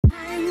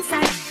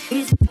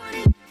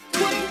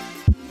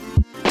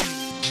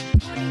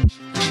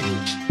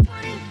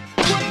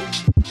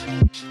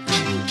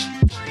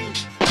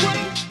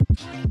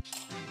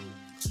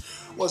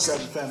What's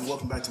happening, family?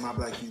 Welcome back to my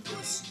Black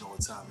Universe. You know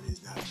what time it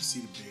is now. You see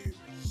the beard,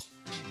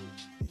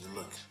 and you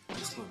look,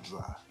 it's a little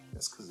dry.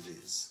 That's because it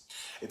is.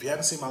 If you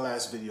haven't seen my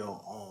last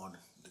video on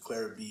the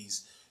Clara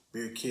Bees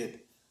beard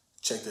kit,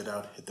 check that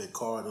out. Hit that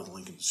card or the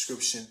link in the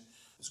description.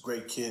 It's a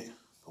great kit,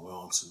 but we're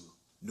on to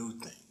new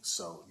things.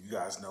 So you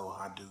guys know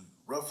I do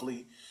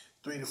roughly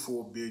 3 to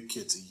 4 beard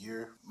kits a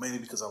year, mainly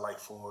because I like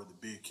for the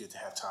beard kit to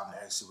have time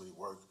to actually really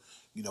work,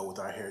 you know, with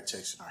our hair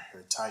texture and our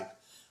hair type.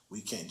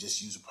 We can't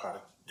just use a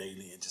product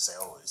daily and just say,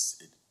 oh,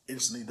 it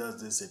instantly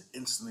does this, it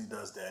instantly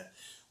does that.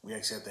 We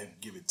actually have to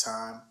give it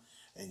time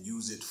and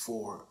use it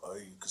for a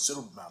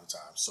considerable amount of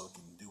time so it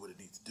can do what it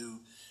needs to do.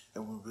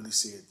 And we really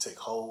see it take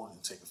hold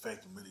and take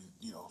effect and really,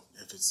 you know,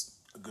 if it's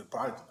a good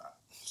product or not.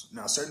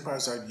 Now, certain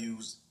products I've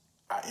used,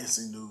 I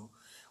instantly knew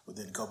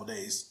within a couple of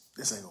days,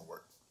 this ain't gonna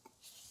work.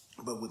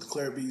 But with the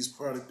Clara Bees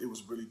product, it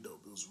was really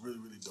dope. It was really,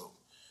 really dope.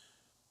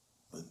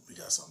 But we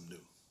got something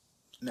new.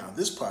 Now,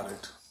 this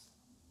product,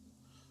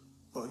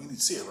 well, you need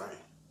to see it, right?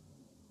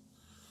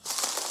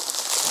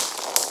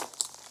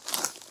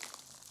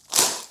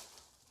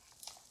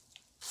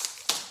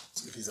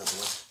 Let's get these out the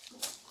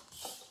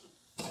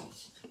way.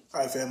 All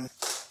right, family.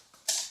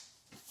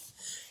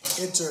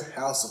 Enter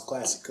House of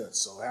Classic Cuts.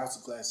 So House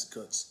of Classic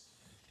Cuts,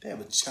 they have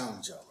a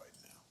challenge out right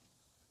now.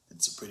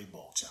 It's a pretty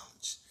bold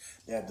challenge.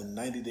 They have the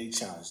 90-day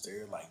challenge.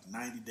 They're like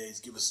 90 days.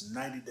 Give us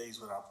 90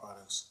 days with our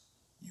products.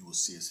 You will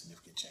see a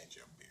significant change in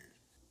your beard.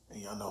 And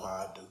y'all know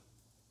how I do.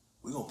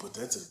 We're going to put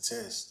that to the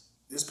test.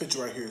 This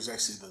picture right here is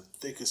actually the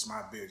thickest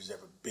my beard has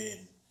ever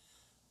been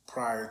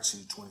prior to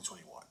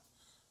 2021.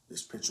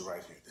 This picture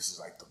right here, this is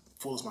like the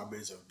fullest my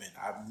beard's ever been.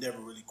 I've never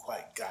really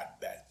quite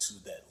got back to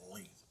that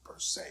length per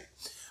se.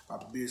 My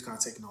beard's kind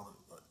of taking on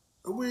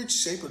a weird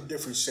shape, a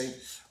different shape,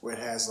 where it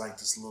has like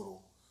this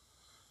little,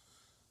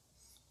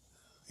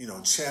 you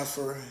know,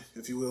 chamfer,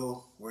 if you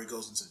will, where it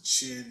goes into the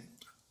chin.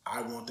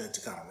 I want that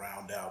to kind of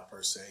round out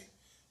per se.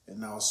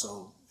 And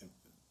also it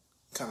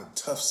kind of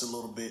tufts a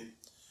little bit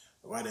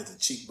right at the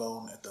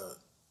cheekbone, at the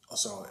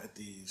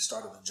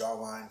start of the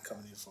jawline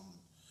coming in from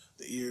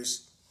the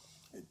ears.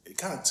 It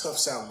kind of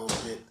toughs out a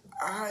little bit.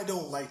 I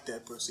don't like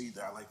that per se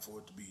either. I like for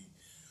it to be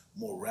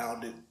more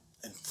rounded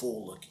and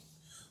full looking.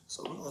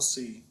 So we're gonna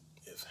see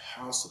if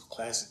House of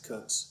Classic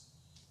Cuts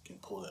can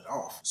pull that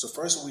off. So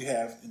first what we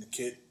have in the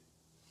kit,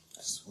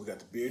 we got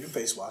the beard and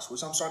face wash,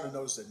 which I'm starting to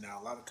notice that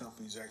now a lot of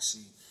companies are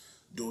actually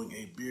doing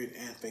a beard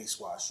and face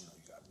wash. You know,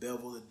 you got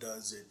Bevel that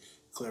does it,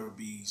 Clara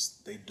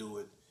Bees, they do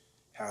it.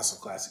 House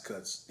of Classic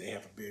Cuts, they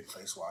have a beard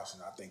face wash,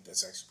 and I think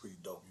that's actually pretty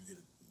dope. You get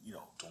it, you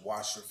know, to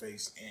wash your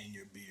face and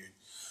your beard,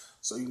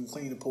 so you can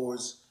clean the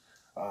pores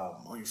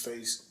on your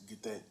face,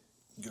 get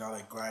all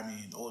that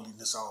grimy and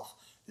oiliness off,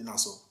 and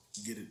also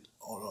get it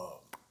on.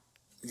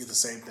 Get the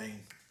same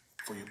thing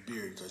for your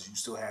beard because you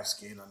still have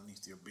skin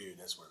underneath your beard.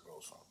 That's where it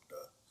grows from.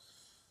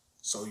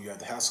 So you have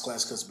the House of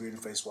Classic Cuts beard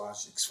and face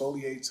wash,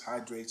 exfoliates,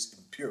 hydrates,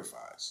 and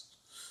purifies.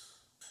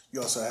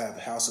 You also have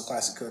the House of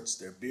Classic Cuts,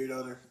 their beard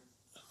butter.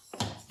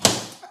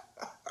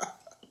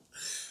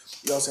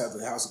 You also have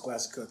the House of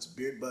Classic Cuts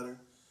beard butter,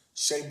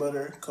 shea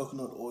butter,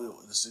 coconut oil,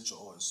 and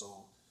essential oil.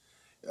 So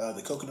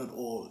the coconut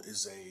oil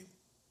is a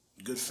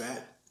good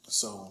fat.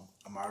 So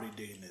I'm already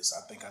digging this.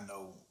 I think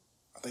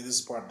this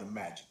is part of the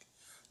magic.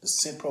 The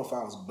scent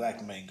profile is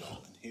black mango.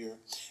 And here,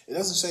 it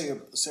doesn't say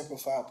a scent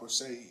profile per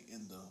se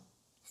in the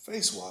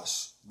face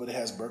wash, but it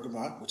has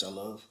bergamot, which I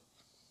love,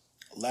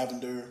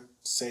 lavender,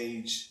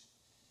 sage,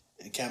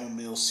 and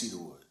chamomile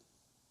cedarwood.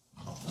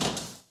 Oh,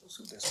 let's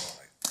see what that smells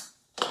like.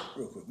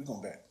 Real quick, we're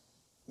gonna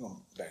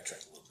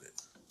backtrack a little bit.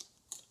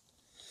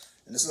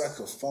 And this is like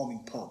a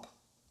foaming pump.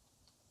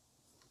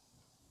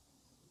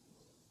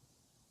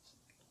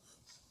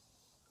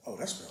 Oh,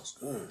 that smells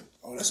good.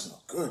 Oh, that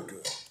smells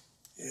good.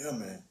 Yeah,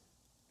 man.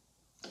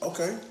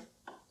 Okay.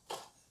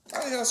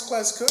 I got some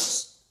Classic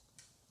Cuts.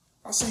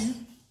 I see you.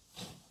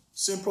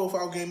 Scent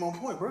profile game on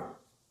point, bro.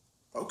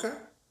 Okay.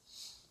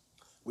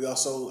 We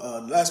also,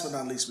 last but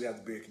not least, we have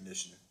the beard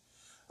conditioner.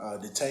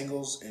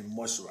 Detangles and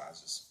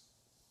moisturizes.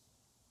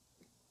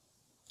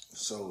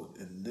 So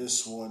in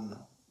this one,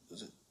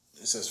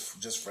 it says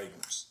just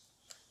fragrance.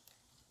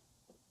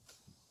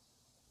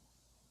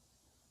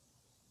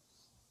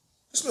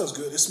 It smells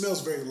good. It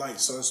smells very light.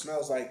 So it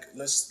smells like,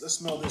 let's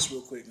smell this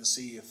real quick and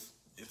see if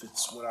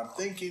it's what I'm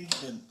thinking.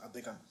 Then I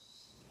think I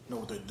know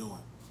what they're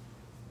doing.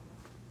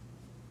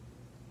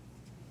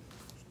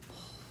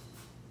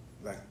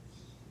 Like,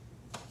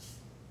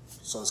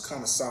 so it's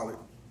kind of solid.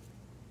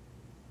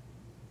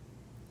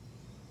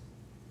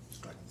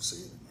 I can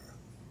see it.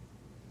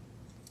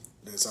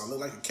 That's all. Look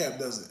like a cap,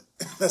 doesn't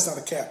it? That's not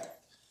a cap.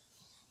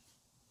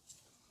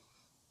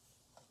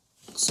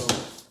 So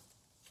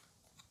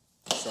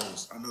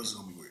I know this is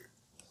gonna be weird.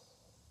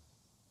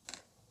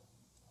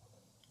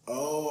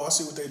 Oh, I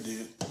see what they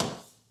did.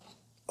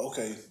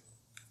 Okay,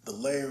 the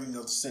layering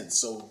of the scent.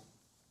 So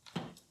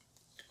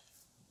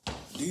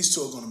these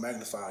two are gonna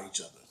magnify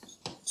each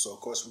other. So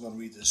of course we're gonna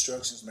read the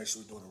instructions, make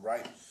sure we're doing it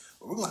right.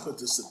 But we're gonna put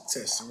this to the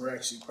test, and we're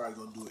actually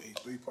probably gonna do a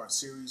 3-part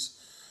series.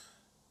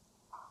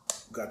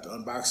 We got the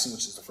unboxing,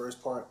 which is the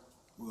first part.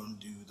 We're going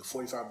to do the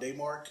 45-day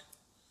mark.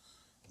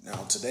 Now,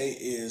 today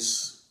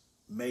is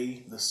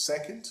May the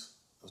 2nd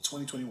of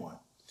 2021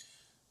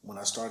 when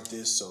I started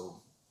this.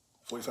 So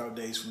 45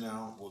 days from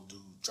now, we'll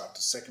drop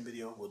the second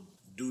video. We'll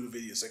do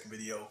the second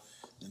video,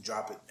 then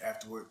drop it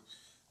afterward.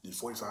 Then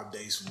 45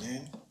 days from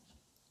then,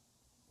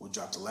 we'll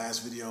drop the last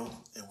video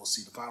and we'll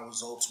see the final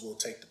results. We'll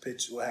take the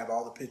picture. We'll have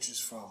all the pictures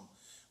from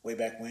way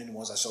back when, the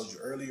ones I showed you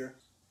earlier.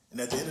 And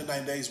at the end of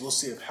 90 days, we'll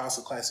see if House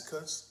of Classic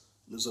Cuts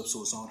lives up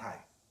to its own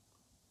hype.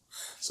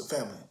 So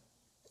family,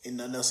 ain't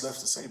nothing else left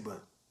to say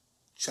but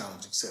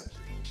challenge accepted.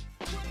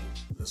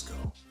 Let's go.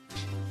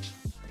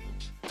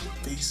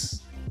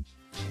 Peace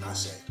and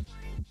Ashe.